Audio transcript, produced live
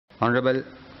Honorable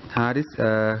Harees,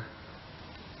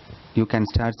 you can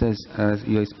start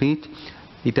your speech.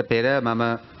 ඊට පෙර මම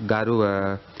ගරු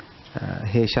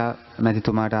හේෂා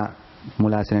මැතිතුමාට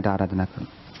මුලාසනයට ආරාධනා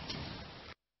කරනවා.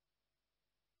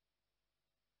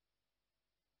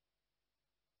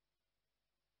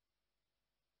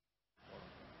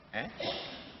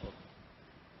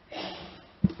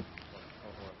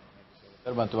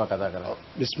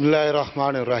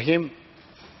 பிஸ்மில்லாஹிர்ரஹ்மானிர்ரஹீம்.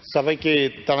 சபைக்கு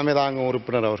தலைமை தாங்கும்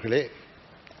உறுப்பினர் அவர்களே,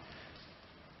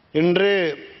 இன்று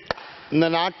இந்த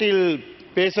நாட்டில்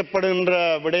பேசப்படுகின்ற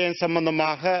விடயம்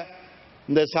சம்பந்தமாக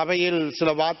இந்த சபையில் சில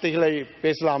வார்த்தைகளை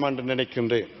பேசலாம் என்று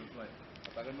நினைக்கின்றேன்.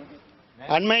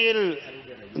 அண்மையில்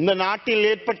இந்த நாட்டில்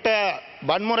ஏற்பட்ட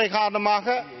வன்முறை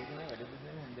காரணமாக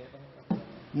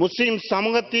முஸ்லிம்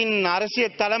சமூகத்தின்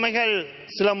அரசியல் தலைமைகள்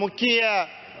சில முக்கிய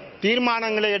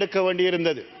தீர்மானங்களை எடுக்க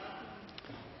வேண்டியிருந்தது.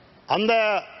 அந்த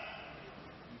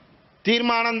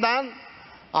தீர்மானம்தான்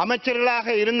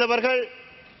அமைச்சர்களாக இருந்தவர்கள்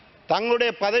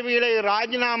தங்களுடைய பதவிகளை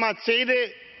ராஜினாமா செய்து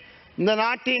இந்த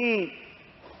நாட்டின்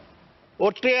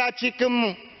ஒற்றையாட்சிக்கும்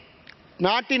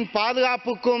நாட்டின்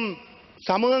பாதுகாப்புக்கும்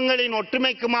சமூகங்களின்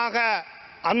ஒற்றுமைக்குமாக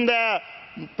அந்த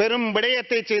பெரும்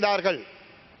விடயத்தை செய்தார்கள்.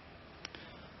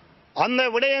 அந்த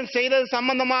விடயம் செய்தது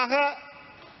சம்பந்தமாக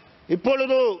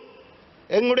இப்பொழுது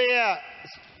எங்களுடைய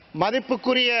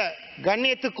மதிப்புக்குரிய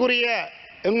கண்ணியத்துக்குரிய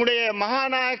எங்களுடைய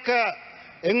மகாநாயக்க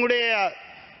எங்களுடைய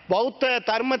பௌத்த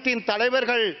தர்மத்தின்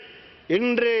தலைவர்கள்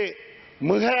இன்று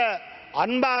மிக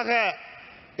அன்பாக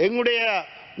எங்களுடைய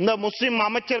இந்த முஸ்லிம்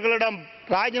அமைச்சர்களிடம்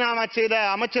ராஜினாமா செய்த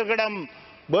அமைச்சர்களிடம்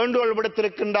வேண்டுகோள்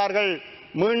விடுத்திருக்கின்றார்கள்,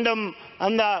 மீண்டும்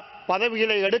அந்த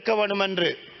பதவிகளை எடுக்க வேண்டும்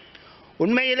என்று.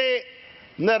 உண்மையிலே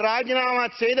இந்த ராஜினாமா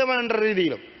செய்தவன் என்ற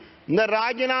ரீதியிலும் இந்த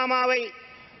ராஜினாமாவை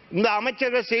இந்த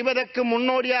அமைச்சர்கள் செய்வதற்கு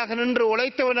முன்னோடியாக நின்று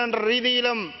உழைத்தவன் என்ற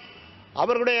ரீதியிலும்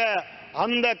அவர்களுடைய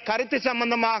அந்த கருத்து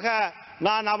சம்பந்தமாக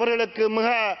நான் அவர்களுக்கு மிக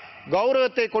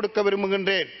கௌரவத்தை கொடுக்க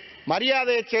விரும்புகின்றேன்,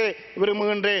 மரியாதையை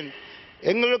விரும்புகின்றேன்.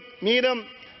 எங்களுக்கு மீதும்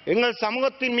எங்கள்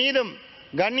சமூகத்தின் மீதும்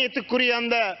கண்ணியத்துக்குரிய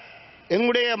அந்த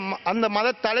எங்களுடைய அந்த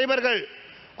மத தலைவர்கள்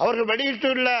அவர்கள்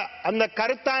வெளியிட்டுள்ள அந்த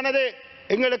கருத்தானது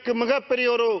எங்களுக்கு மிகப்பெரிய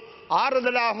ஒரு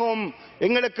ஆறுதலாகவும்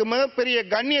எங்களுக்கு மிகப்பெரிய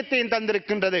கண்ணியத்தையும்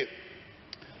தந்திருக்கின்றது.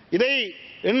 இதை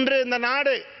இன்று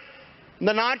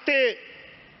இந்த நாட்டு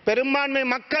பெரும்பான்மை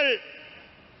மக்கள்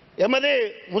எமது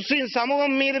முஸ்லிம்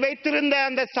சமூகம் மீது வைத்திருந்த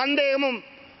அந்த சந்தேகமும்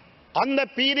அந்த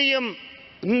பீதியும்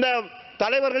இந்த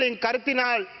தலைவர்களின்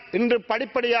கருத்தினால் இன்று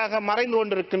படிப்படியாக மறைந்து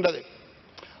கொண்டிருக்கின்றது.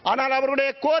 ஆனால் அவர்களுடைய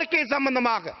கோரிக்கை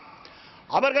சம்பந்தமாக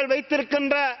அவர்கள்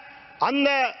வைத்திருக்கின்ற அந்த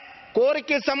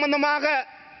கோரிக்கை சம்பந்தமாக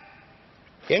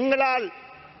எங்களால்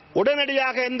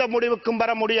உடனடியாக எந்த முடிவுக்கும்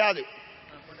வர முடியாது.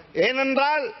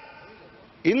 ஏனென்றால்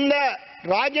இந்த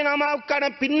ராஜினாமாவுக்கான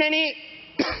பின்னணி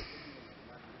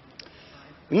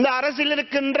இந்த அரசில்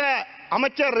இருக்கின்ற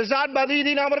அமைச்சர் ரிசாட்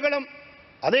பதீதீன் அவர்களும்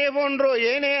அதே போன்று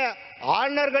ஏனைய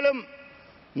ஆளுநர்களும்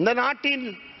இந்த நாட்டின்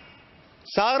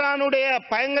சஹரானுடைய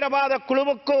பயங்கரவாத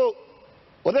குழுவுக்கு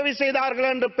உதவி செய்தார்கள்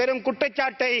என்று பெரும்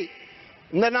குற்றச்சாட்டை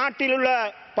இந்த நாட்டில் உள்ள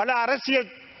பல அரசியல்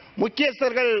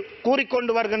முக்கியஸ்தர்கள்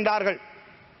கூறிக்கொண்டு வருகின்றார்கள்.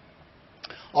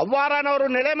 அவ்வாறான ஒரு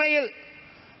நிலைமையில்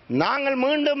நாங்கள்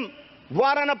மீண்டும்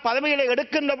இவ்வாறான பதவிகளை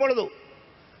எடுக்கின்ற பொழுது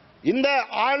இந்த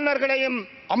ஆளுநர்களையும்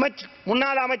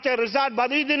முன்னாள் அமைச்சர் ரிசாட்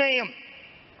பதீதீனையும்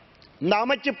இந்த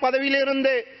அமைச்சு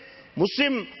பதவியிலிருந்து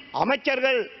முஸ்லிம்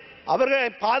அமைச்சர்கள் அவர்களை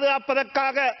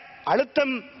பாதுகாப்பதற்காக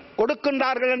அழுத்தம்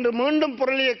கொடுக்கின்றார்கள் என்று மீண்டும்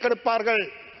புரளியை கெடுப்பார்கள்.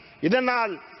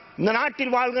 இதனால் இந்த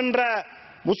நாட்டில் வாழ்கின்ற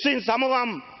முஸ்லிம்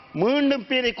சமூகம் மீண்டும்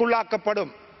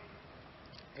பீதிக்குள்ளாக்கப்படும்.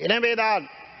 எனவேதான்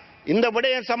இந்த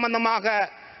விடயம் சம்பந்தமாக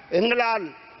எங்களால்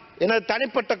எனது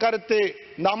தனிப்பட்ட கருத்து,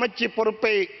 இந்த அமைச்சு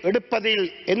பொறுப்பை எடுப்பதில்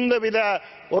எந்தவித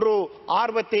ஒரு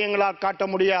ஆர்வத்தை எங்களால் காட்ட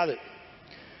முடியாது.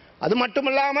 அது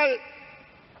மட்டுமல்லாமல்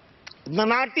இந்த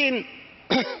நாட்டின்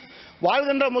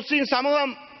வாழ்கின்ற முஸ்லிம்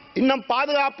சமூகம் இன்னும்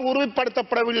பாதுகாப்பு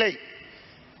உறுதிப்படுத்தப்படவில்லை.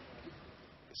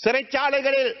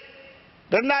 சிறைச்சாலைகளில்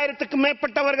 2000க்கும்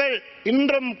மேற்பட்டவர்கள்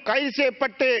இன்றும் கைது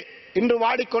செய்யப்பட்டு இன்று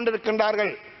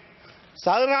வாடிக்கொண்டிருக்கின்றார்கள்.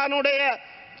 சஹரானுடைய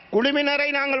குழுவினரை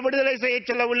நாங்கள் விடுதலை செய்ய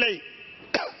செல்லவில்லை.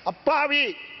 அப்பாவி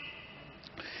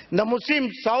இந்த முஸ்லிம்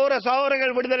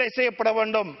சகோதரர்கள் விடுதலை செய்யப்பட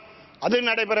வேண்டும், அது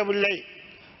நடைபெறவில்லை.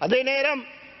 அதே நேரம்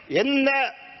எந்த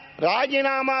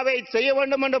ராஜினாமாவை செய்ய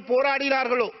வேண்டும் என்று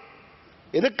போராடினார்களோ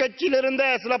எதிர்க்கட்சியில் இருந்த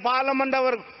சில பார்லமெண்ட்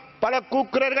பல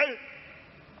கூக்குரர்கள்,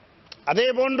 அதே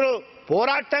போன்று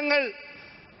போராட்டங்கள்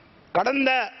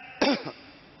கடந்த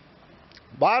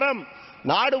வாரம்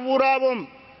நாடு பூராவும்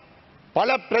பல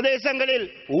பிரதேசங்களில்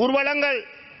ஊர்வலங்கள்,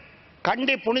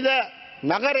 கண்டி புனித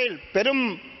நகரில் பெரும்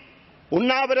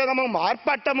உண்ணாவிரதமும்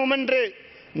ஆர்ப்பாட்டமும் என்று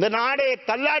இந்த நாடே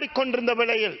தள்ளாடிக் கொண்டிருந்த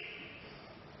வேளையில்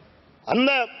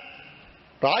அந்த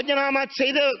ராஜினாமா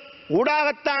செய்த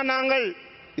ஊடாகத்தான் நாங்கள்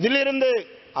இதிலிருந்து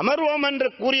அமர்வோம் என்று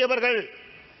கூறியவர்கள்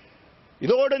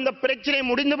இதோடு இந்த பிரச்சனை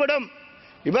முடிந்துவிடும்,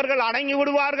 இவர்கள் அடங்கி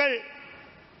விடுவார்கள்,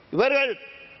 இவர்கள்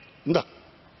இந்த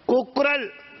கூக்குரல்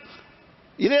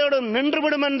இதோடு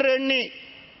நின்றுவிடும் என்று எண்ணி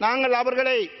நாங்கள்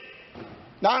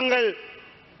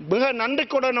மிக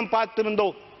நன்றிக்குடனும்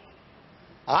பார்த்திருந்தோம்.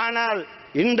 ஆனால்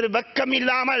இன்று வெக்கம்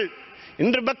இல்லாமல்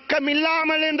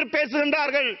என்று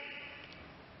பேசுகின்றார்கள்.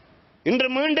 இன்று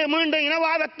மீண்டும் மீண்டும்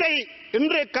இனவாதத்தை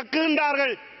இன்று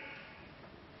கக்குகின்றார்கள்.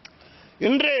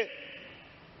 இன்று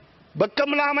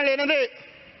வெக்கமில்லாமல் எனது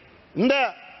இந்த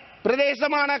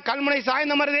பிரதேசமான கல்முனை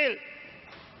சாய்ந்த மருதில்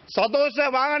சதோஷ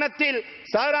வாகனத்தில்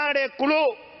சஹரானுடைய குழு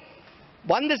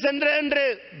வந்து சென்று என்று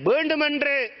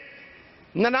வேண்டுமென்று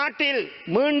இந்த நாட்டில்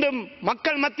மீண்டும்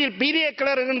மக்கள் மத்தியில் பீதியை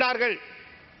கிளறுகின்றார்கள்.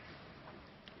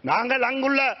 நாங்கள்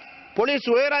அங்குள்ள போலீஸ்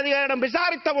உயர் அதிகாரியிடம்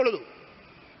விசாரித்த பொழுது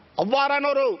அவ்வாறான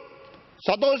ஒரு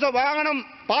சதோஷ வாகனம்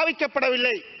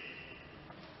பாவிக்கப்படவில்லை.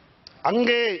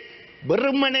 அங்கு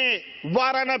வெறுமனே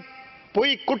இவ்வாறான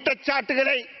பொய்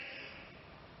குற்றச்சாட்டுகளை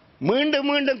மீண்டும்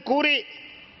மீண்டும் கூறி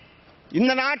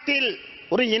இந்த நாட்டில்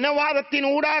ஒரு இனவாதத்தின்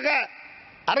ஊடாக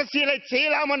அரசியலை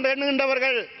செய்யலாம் என்று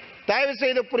எண்ணுகின்றவர்கள் தயவு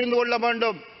செய்து புரிந்து கொள்ள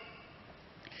வேண்டும்.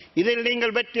 இதில்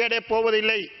நீங்கள் வெற்றியடைய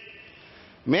போவதில்லை.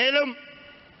 மேலும்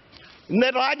இந்த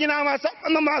ராஜினாமா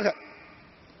சம்பந்தமாக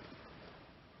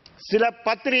சில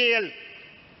பத்திரிகைகள்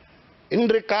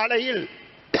இன்று காலையில்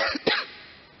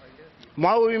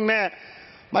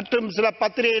மற்றும் சில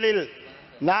பத்திரிகைகளில்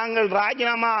நாங்கள்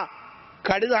ராஜினாமா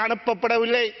கடிதம்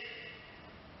அனுப்பப்படவில்லை,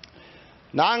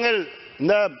 நாங்கள்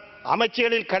இந்த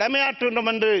அமைச்சுகளில்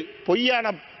கடமையாற்றுகின்றோம் என்று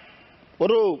பொய்யான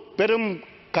ஒரு பெரும்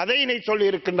கதையினை சொல்லி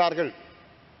இருக்கின்றார்கள்.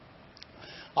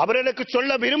 அவர்களுக்கு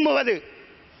சொல்ல விரும்புவது,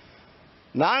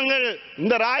 நாங்கள்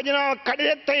இந்த ராஜினாமா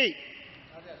கடிதத்தை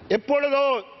எப்பொழுதோ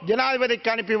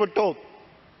ஜனாதிபதிக்கு அனுப்பிவிட்டோம்.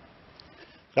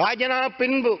 ராஜினாமா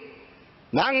பின்பு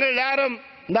நாங்கள் யாரும்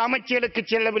இந்த அமைச்சர்களுக்கு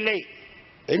செல்லவில்லை.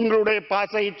 எங்களுடைய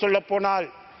பாசையை சொல்ல போனால்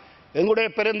எங்களுடைய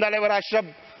பெருந்தலைவர்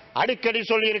அஷ்ரப் அடிக்கடி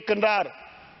சொல்லி இருக்கின்றார்,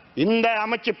 இந்த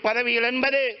அமைச்சு பதவிகள்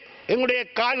என்பது எங்களுடைய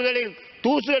கால்களில்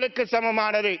தூசுகளுக்கு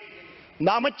சமமானது. இந்த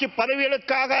அமைச்சு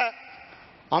பதவிகளுக்காக,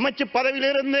 அமைச்சு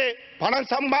பதவியிலிருந்து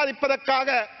பணம் சம்பாதிப்பதற்காக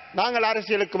நாங்கள்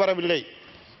அரசியலுக்கு வரவில்லை.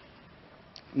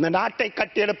 இந்த நாட்டை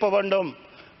கட்டியெழுப்ப வேண்டும்,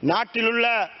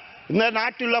 இந்த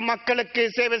நாட்டிலுள்ள மக்களுக்கு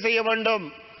சேவை செய்ய வேண்டும்.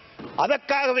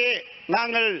 அதற்காகவே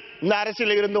நாங்கள் இந்த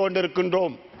அரசியலில் இருந்து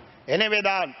கொண்டிருக்கின்றோம்.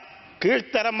 எனவேதான்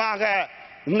கீழ்த்தரமாக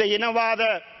இந்த இனவாத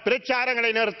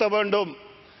பிரச்சாரங்களை நிறுத்த வேண்டும்.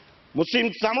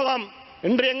 முஸ்லிம் சமூகம்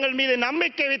இன்று எங்கள் மீது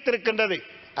நம்பிக்கை வைத்திருக்கின்றது,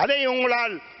 அதை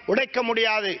உங்களால் உடைக்க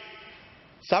முடியாது.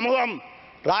 சமூகம்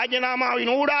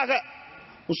ராஜினாமாவின் ஊடாக,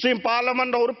 முஸ்லிம்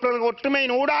பார்லமெண்ட் உறுப்பினர்கள்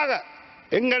ஒற்றுமையின் ஊடாக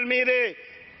எங்கள் மீது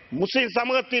முஸ்லிம்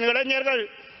சமூகத்தின் இளைஞர்கள்,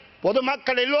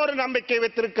 பொதுமக்கள் எல்லோரும் நம்பிக்கை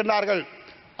வைத்திருக்கின்றார்கள்.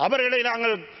 அவர்களை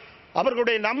நாங்கள்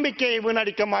அவர்களுடைய நம்பிக்கையை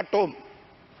வீணடிக்க மாட்டோம்.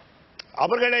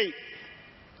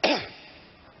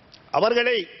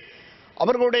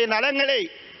 அவர்களுடைய நலன்களை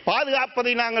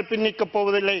பாதுகாப்பதை நாங்கள் பின்னிக்கப்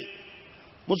போவதில்லை.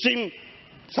 முஸ்லிம்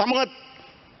சமூக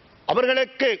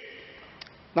அவர்களுக்கு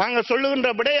நாங்கள் சொல்லுகின்ற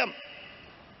விடயம்,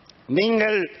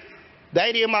 நீங்கள்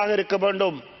தைரியமாக இருக்க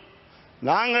வேண்டும்.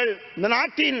 நாங்கள் இந்த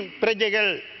நாட்டின்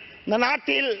பிரஜைகள், இந்த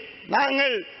நாட்டில்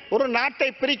நாங்கள் ஒரு நாட்டை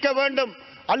பிரிக்க வேண்டும்,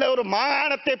 அல்லது ஒரு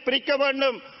மாகாணத்தை பிரிக்க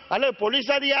வேண்டும், அல்லது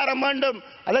போலீஸ் அதிகாரம் வேண்டும்,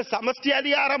 அல்லது சமஷ்டி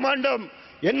அதிகாரம் வேண்டும்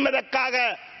என்பதற்காக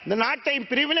இந்த நாட்டின்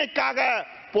பிரிவினைக்காக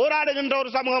போராடுகின்ற ஒரு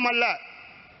சமூகம் அல்ல.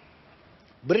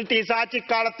 பிரிட்டிஷ் ஆட்சி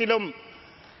காலத்திலும்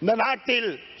இந்த நாட்டில்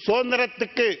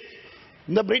சுதந்திரத்துக்கு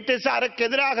இந்த பிரிட்டிஷாருக்கு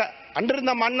எதிராக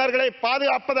அன்றிருந்த மன்னர்களை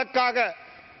பாதுகாப்பதற்காக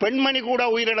பெண்மணி கூட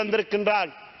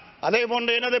உயிரிழந்திருக்கின்றார். அதே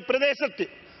போன்று எனது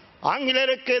பிரதேசத்தில்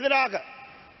ஆங்கிலேயருக்கு எதிராக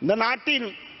இந்த நாட்டின்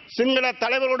சிங்கள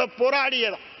தலைவரோடு போராடிய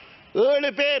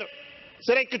 7 பேர்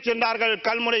சிறைக்கு சென்றார்கள்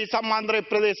கல்முனை சம்மாந்திரை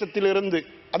பிரதேசத்தில் இருந்து.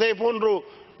 அதே போன்று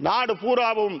நாடு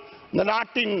பூராவும் இந்த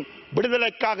நாட்டின்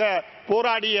விடுதலைக்காக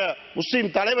போராடிய முஸ்லிம்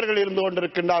தலைவர்கள் இருந்து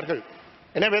கொண்டிருக்கின்றார்கள்.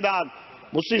 எனவேதான்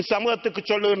முஸ்லிம் சமூகத்துக்கு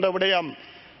சொல்லுகின்ற விடயம்,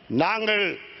 நாங்கள்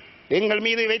எங்கள்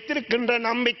மீது வைத்திருக்கின்ற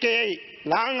நம்பிக்கையை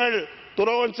நாங்கள்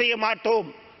துரோகம் செய்ய மாட்டோம்.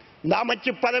 இந்த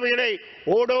அமைச்சு பதவிகளை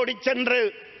ஓடோடி சென்று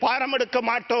பாரம் எடுக்க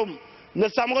மாட்டோம். இந்த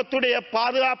சமூகத்துடைய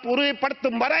பாதுகாப்பு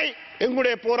உறுதிப்படுத்தும் வரை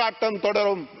எங்களுடைய போராட்டம்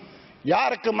தொடரும்.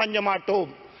 யாருக்கு மஞ்ச மாட்டோம்.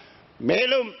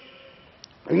 மேலும்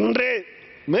இன்று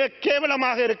மிக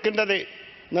கேவலமாக இருக்கின்றது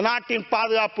இந்த நாட்டின்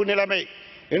பாதுகாப்பு நிலைமை.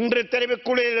 இன்று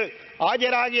தெரிவுக்குழுவில்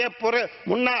ஆஜராகிய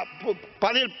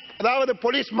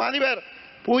போலீஸ் அதிபர்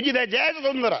பூஜித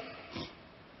ஜெயசுந்தரன்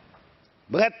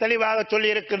மிக தெளிவாக சொல்லி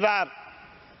இருக்கின்றார்,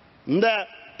 இந்த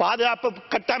பாதுகாப்பு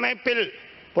கட்டமைப்பில்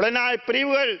புலனாய்வு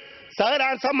பிரிவுகள்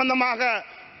சஹரான் சம்பந்தமாக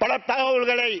பல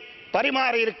தகவல்களை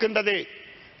பரிமாறி இருக்கின்றது.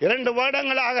 2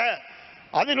 வருடங்களாக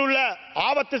அதில் உள்ள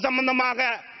ஆபத்து சம்பந்தமாக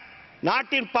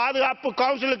நாட்டின் பாதுகாப்பு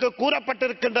கவுன்சிலுக்கு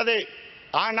கூறப்பட்டிருக்கின்றது.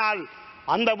 ஆனால்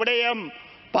அந்த விடயம்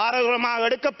பாரதூரமாக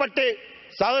எடுக்கப்பட்டு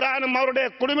சஹ்ரானும் அவருடைய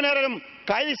குழுவினரும்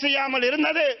கைது செய்யாமல்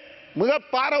இருந்தது மிக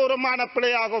பாரதூரமான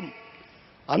பிழையாகும்.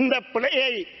 அந்த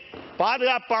பிழையை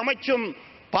பாதுகாப்பு அமைச்சும்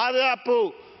பாதுகாப்பு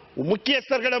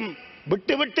முக்கியஸ்தர்களும்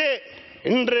விட்டுவிட்டு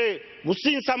இன்று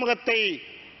முஸ்லிம் சமூகத்தை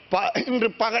இன்று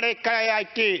பகடை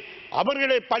கலையாக்கி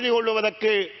அவர்களை பழி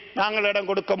கொள்வதற்கு நாங்கள் இடம்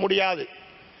கொடுக்க முடியாது.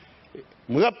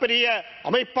 மிகப்பெரிய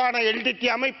அமைப்பான எல்டிடி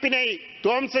அமைப்பினை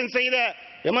துவம்சம் செய்த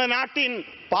எமது நாட்டின்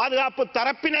பாதுகாப்பு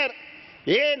தரப்பினர்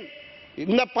ஏன்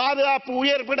இந்த பாதுகாப்பு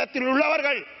உயர்பிடத்தில்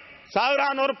உள்ளவர்கள்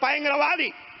சஹ்ரான் ஒரு பயங்கரவாதி,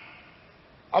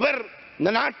 அவர்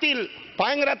இந்த நாட்டில்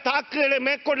பயங்கர தாக்குதலை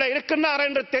மேற்கொள்ள இருக்கின்றார்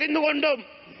என்று தெரிந்து கொண்டும்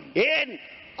ஏன்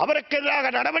அவருக்கு எதிராக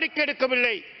நடவடிக்கை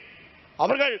எடுக்கவில்லை?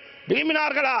 அவர்கள்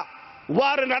விரும்பினார்களா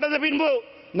இவ்வாறு நடந்த பின்பு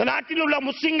இந்த நாட்டில் உள்ள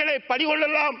முஸ்லிம்களை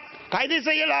பழிகொள்ளலாம், கைது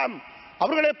செய்யலாம்,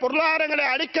 அவர்களை பொருளாதாரங்களை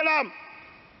அளிக்கலாம்?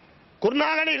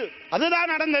 குர்நாகனில்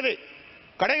அதுதான் நடந்தது.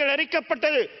 கடைகள்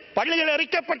எரிக்கப்பட்டது, பள்ளிகள்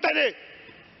எரிக்கப்பட்டது.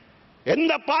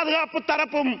 எந்த பாதுகாப்பு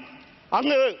தரப்பும்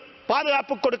அங்கு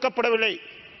பாதுகாப்பு கொடுக்கப்படவில்லை.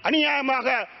 அநியாயமாக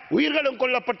உயிர்களும்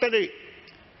கொல்லப்பட்டது.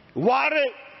 இவ்வாறு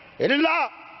எல்லா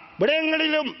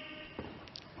விடயங்களிலும்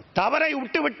தவறை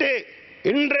விட்டுவிட்டு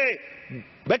இன்று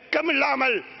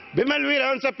வெட்கமில்லாமல் விமல்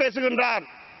வீரவன்ச பேசுகின்றார்.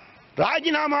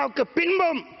 ராஜினாமாவுக்கு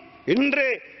பின்பும் இன்று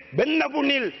வெண்ண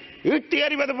புண்ணில் ஈட்டி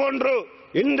எறிவது போன்று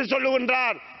இன்று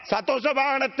சொல்லுகின்றார். சதோஷ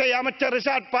வாகனத்தை அமைச்சர்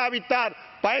ரிஷாட் பாவித்தார்,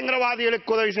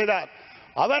 பயங்கரவாதிகளுக்கு உதவி செய்தார்.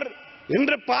 அவர்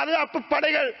இன்று பாதுகாப்பு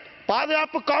படைகள்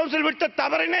பாதுகாப்பு கவுன்சில் விட்ட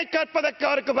தவறினை கேட்பதற்கு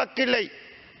அவருக்கு வக்கில்லை.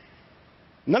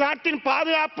 இந்த நாட்டின்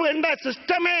பாதுகாப்பு என்ற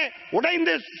சிஸ்டமே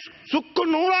உடைந்து சுக்கு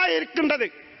நூறாய் இருக்கின்றது.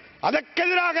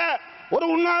 அதற்கெதிராக ஒரு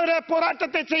உண்ணாவிர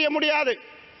போராட்டத்தை செய்ய முடியாது,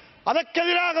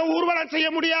 அதற்கெதிராக ஊர்வலம் செய்ய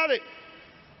முடியாது.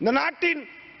 இந்த நாட்டின்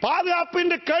பாதுகாப்பு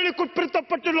என்று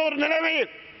கேள்விக்குட்படுத்தப்பட்டுள்ள ஒரு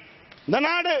நிலைமையில் இந்த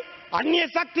நாடு அந்நிய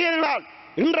சக்திகளால்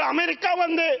இன்று அமெரிக்கா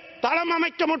வந்து தளம்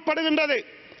அமைக்க முற்படுகின்றது.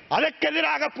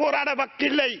 அதற்கெதிராக போராட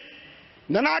வக்கில்லை.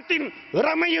 இந்த நாட்டின்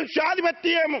இறமையும்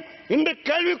சாதிபத்தியமும் இன்று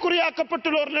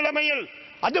கேள்விக்குறியாக்கப்பட்டுள்ள ஒரு நிலைமையில்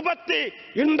அது பற்றி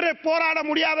இன்று போராட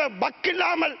முடியாத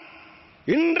வக்கில்லாமல்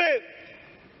இன்று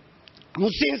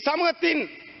முஸ்லிம் சமூகத்தின்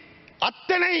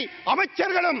அத்தனை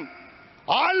அமைச்சர்களும்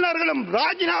ஆளுநர்களும்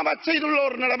ராஜினாமா செய்துள்ள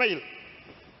ஒரு நிலைமையில்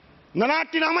இந்த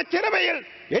நாட்டின் அமைச்சரவையில்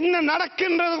என்ன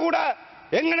நடக்கின்றது கூட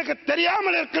எங்களுக்கு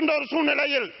தெரியாமல் இருக்கின்ற ஒரு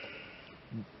சூழ்நிலையில்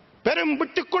பெரும்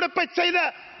விட்டுக் கொடுப்பை செய்த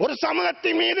ஒரு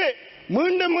சமூகத்தின் மீது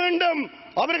மீண்டும் மீண்டும்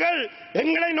அவர்கள்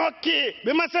எங்களை நோக்கி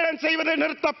விமர்சனம் செய்வது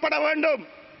நிறுத்தப்பட வேண்டும்.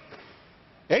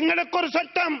 எங்களுக்கு ஒரு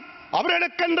சட்டம்,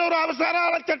 அவர்களுக்கென்ற ஒரு அவசர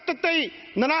சட்டத்தை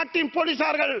இந்த நாட்டின்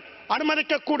போலீசார்கள்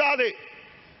அனுமதிக்க கூடாது.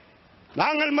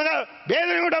 நாங்கள் மிக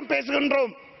வேதனையுடன்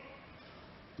பேசுகின்றோம்.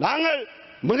 நாங்கள்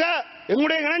மிக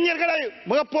எங்களுடைய இளைஞர்களை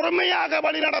மிக பொறுமையாக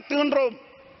வழி நடத்துகின்றோம்.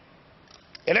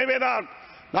 எனவேதான்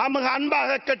நாம் மிக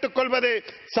அன்பாக கேட்டுக்கொள்வது,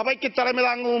 சபைக்கு தலைமை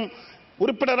தாங்கும்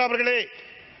உறுப்பினர் அவர்களே,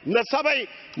 இந்த சபை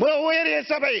மிக உயரிய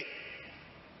சபை,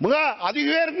 மிக அதி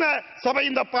உயர்ந்த சபை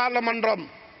இந்த பார்லமன்றம்.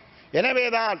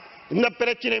 எனவேதான் இந்த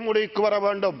பிரச்சனை முடிவுக்கு வர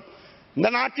வேண்டும். இந்த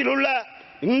நாட்டில் உள்ள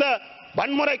இந்த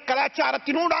வன்முறை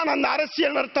கலாச்சாரத்தினூடான அந்த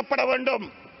அரசியல் நிறுத்தப்பட வேண்டும்.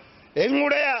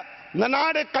 எங்களுடைய இந்த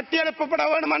நாடு கட்டியெழுப்பப்பட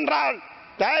வேண்டும் என்றால்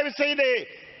தயவு செய்து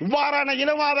இவ்வாறான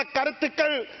இனவாத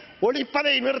கருத்துக்கள்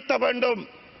ஒழிப்பதை நிறுத்த வேண்டும்.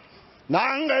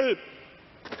 நாங்கள்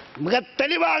மிக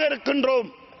தெளிவாக இருக்கின்றோம்.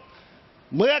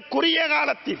 மிக குறுகிய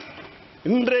காலத்தில்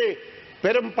இன்று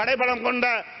பெரும் படைபலம் கொண்ட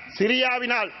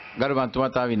சிரியாவினால்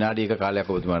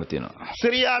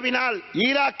சிரியாவினால்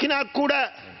ஈராக்கினால் கூட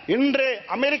இன்று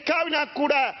அமெரிக்காவினால்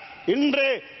கூட இன்று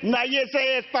இந்த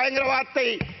ISIS பயங்கரவாதத்தை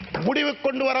முடிவு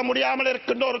கொண்டு வர முடியாமல்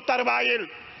இருக்கின்ற ஒரு தருவாயில்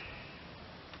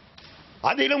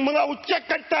அதிலும் மிக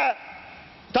உச்சக்கட்ட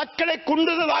தற்கொலை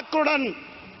குண்டுதல் வாக்குடன்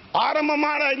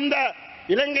ஆரம்பமான இந்த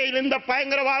இலங்கையில் இந்த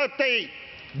பயங்கரவாதத்தை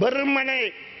வெறுமனே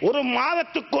ஒரு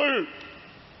மாதத்துக்குள்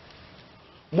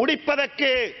முடிப்பதற்கு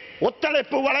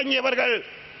ஒத்துழைப்பு வழங்கியவர்கள்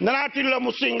இந்த நாட்டில் உள்ள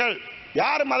முஸ்லிம்கள்.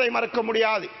 யாரும் அதை மறுக்க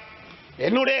முடியாது.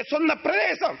 என்னுடைய சொந்த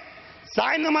பிரதேசம்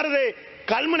சாய்ந்தமருது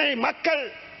கல்முனை மக்கள்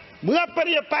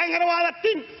மிகப்பெரிய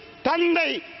பயங்கரவாதத்தின் தந்தை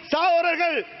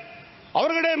சகோதரர்கள்,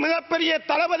 அவர்களுடைய மிகப்பெரிய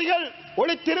தளபதிகள்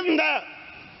ஒளித்திருந்த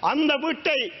அந்த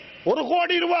வீட்டை 1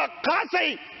 கோடி ரூபாய் காசை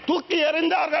தூக்கி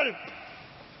எறிந்தார்கள்.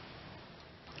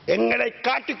 எங்களை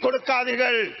காட்டிக்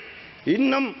கொடுக்காதீர்கள்,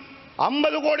 இன்னும்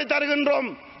 50 கோடி தருகின்றோம்,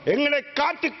 எங்களை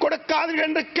காட்டிக் கொடுக்காதீர்கள்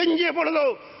என்று கெஞ்சிய பொழுது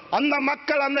அந்த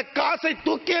மக்கள் அந்த காசை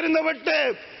தூக்கி எறிந்துவிட்டு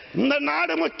இந்த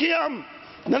நாடு முக்கியம்,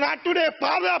 இந்த நாட்டுடைய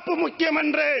பாதுகாப்பு முக்கியம்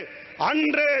என்று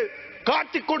அன்று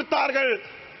காட்டிக் கொடுத்தார்கள்.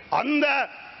 அந்த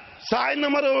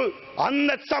சாய்ந்தமரு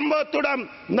அந்த சம்பவத்துடன்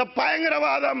இந்த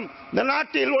பயங்கரவாதம் இந்த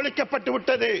நாட்டில் ஒழிக்கப்பட்டு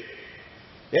விட்டது.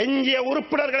 எஞ்சிய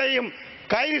உறுப்பினர்களையும்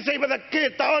கைது செய்வதற்கு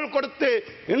தகவல் கொடுத்து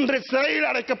இன்று சிறையில்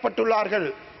அடைக்கப்பட்டுள்ளார்கள்.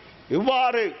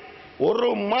 இவ்வாறு ஒரு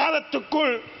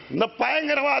மாதத்துக்குள் இந்த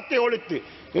பயங்கரவாதத்தை ஒழித்து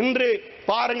இன்று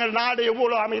பாருங்கள் நாடு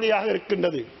எவ்வளவு அமைதியாக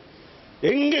இருக்கின்றது.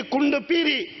 எங்கு குண்டு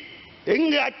பீரி,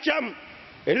 எங்கு அச்சம்,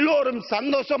 எல்லோரும்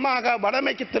சந்தோஷமாக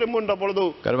வடமைக்கு திரும்புகின்ற பொழுது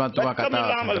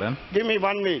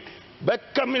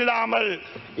வெக்கமில்லாமல்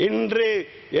இன்று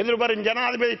எதிர்வரும்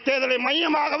ஜனாதிபதி தேர்தலை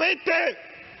மையமாக வைத்து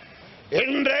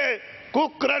என்று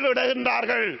கூக்குரல்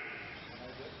இடுகின்றார்கள்.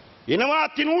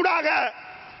 இனவாதத்தின் ஊடாக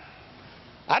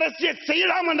அரசியல்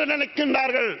செய்யலாம் என்று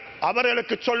நினைக்கின்றார்கள்.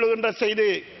 அவர்களுக்கு சொல்லுகின்ற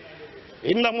செய்தி,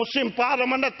 இந்த முஸ்லிம்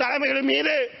பார்லமெண்ட் தலைமைகள்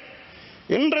மீது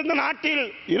இன்று இந்த நாட்டில்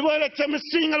 20 லட்சம்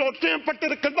முஸ்லிம்கள்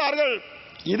ஒற்றுமைப்பட்டிருக்கின்றார்கள்.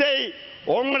 இதை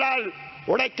உங்களால்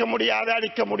உடைக்க முடியாது,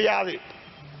 அழிக்க முடியாது.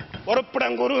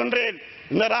 பொறுப்பிடம் கூறுகின்றேன்,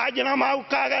 இந்த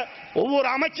ராஜினாமாவுக்காக ஒவ்வொரு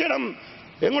அமைச்சரும்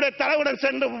எங்களுடைய தலைவருடன்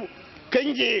சென்று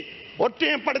கெஞ்சி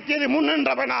ஒற்றுமைப்படுத்தியது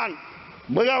முன்னின்றவன் நான்.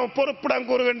 மிகவும் பொறுப்பிடம்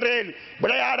கூறுகின்றேன்,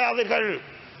 விளையாடாதீர்கள்.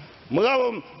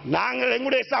 மிகவும் நாங்கள்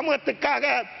எங்களுடைய சமூகத்துக்காக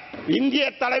இந்திய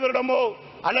தலைவரிடமோ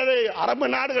அல்லது அரபு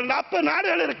நாடுகள் 40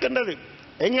 நாடுகள் இருக்கின்றது.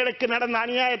 எங்களுக்கு நடந்த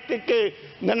அநியாயத்துக்கு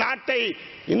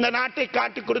இந்த நாட்டை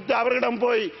காட்டிக் கொடுத்து அவர்களிடம்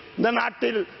போய் இந்த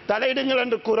நாட்டில் தலையிடுங்கள்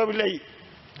என்று கூறவில்லை.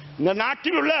 இந்த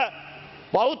நாட்டில் உள்ள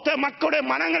பௌத்த மக்களுடைய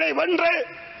மனங்களை வென்று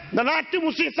இந்த நாட்டு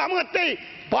முஸ்லிம் சமூகத்தை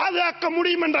பாதுகாக்க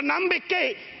முடியும் என்ற நம்பிக்கை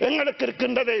எங்களுக்கு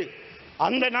இருக்கின்றது.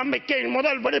 அந்த நம்பிக்கையின்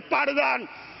முதல் வெளிப்பாடுதான்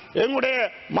எங்களுடைய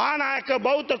மாநாயக்க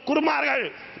பௌத்த குருமார்கள்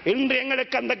இன்று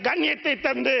எங்களுக்கு அந்த கண்ணியத்தை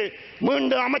தந்து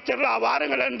மீண்டும் அமைச்சர்களாக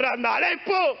வாருங்கள் என்ற அந்த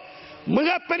அழைப்பு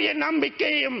மிகப்பெரிய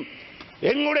நம்பிக்கையும்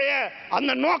எங்களுடைய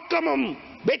அந்த நோக்கமும்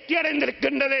வெற்றி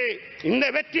அடைந்திருக்கின்றது. இந்த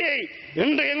வெற்றியை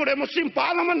இன்று எங்களுடைய முஸ்லிம்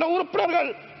பார்லமெண்ட்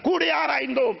உறுப்பினர்கள் கூடி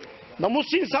ஆராய்ந்தோம். இந்த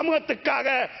முஸ்லிம் சமூகத்துக்காக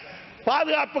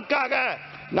பாதுகாப்புக்காக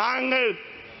நாங்கள்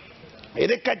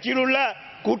எதிர்கட்சியில் உள்ள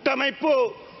கூட்டமைப்பு,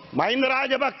 மஹிந்த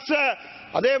ராஜபக்ச,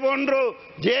 அதே போன்று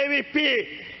ஜேவிபி,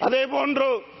 அதே போன்று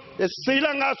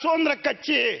ஸ்ரீலங்கா சுதந்திர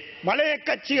கட்சி, மலைய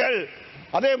கட்சிகள்,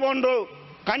 அதே போன்று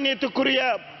கண்ணியத்துக்குரிய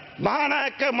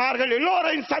மகாநாயக்கமார்கள்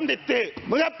எல்லோரையும் சந்தித்து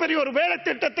மிகப்பெரிய ஒரு வேலை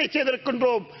திட்டத்தை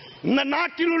செய்திருக்கின்றோம். இந்த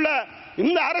நாட்டில் உள்ள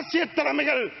இந்த அரசியல்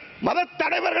தலைமைகள் மத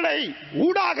தலைவர்களை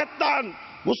ஊடாகத்தான்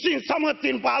முஸ்லிம்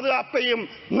சமூகத்தின் பாதுகாப்பையும்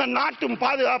இந்த நாட்டின்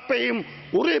பாதுகாப்பையும்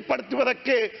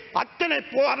உறுதிப்படுத்துவதற்கு அத்தனை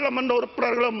பார்லமெண்ட்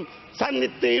உறுப்பினர்களும்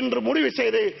சந்தித்து இன்று முடிவு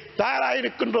செய்து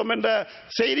தயாராகிருக்கின்றோம் என்ற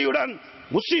செய்தியுடன்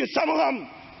முஸ்லிம் சமூகம்,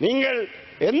 நீங்கள்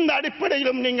எந்த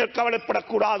அடிப்படையிலும் நீங்கள்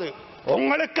கவலைப்படக்கூடாது.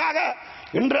 உங்களுக்காக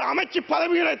இன்று அமைச்சு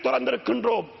பதவிகளை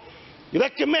திறந்திருக்கின்றோம்.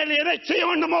 இதற்கு மேல் எதை செய்ய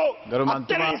வேண்டுமோ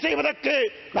அத்தனை செய்வதற்கு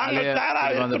நாங்கள்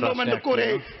தயாராக இருக்கின்றோம் என்று கூறி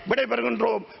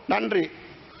விடைபெறுகின்றோம். நன்றி.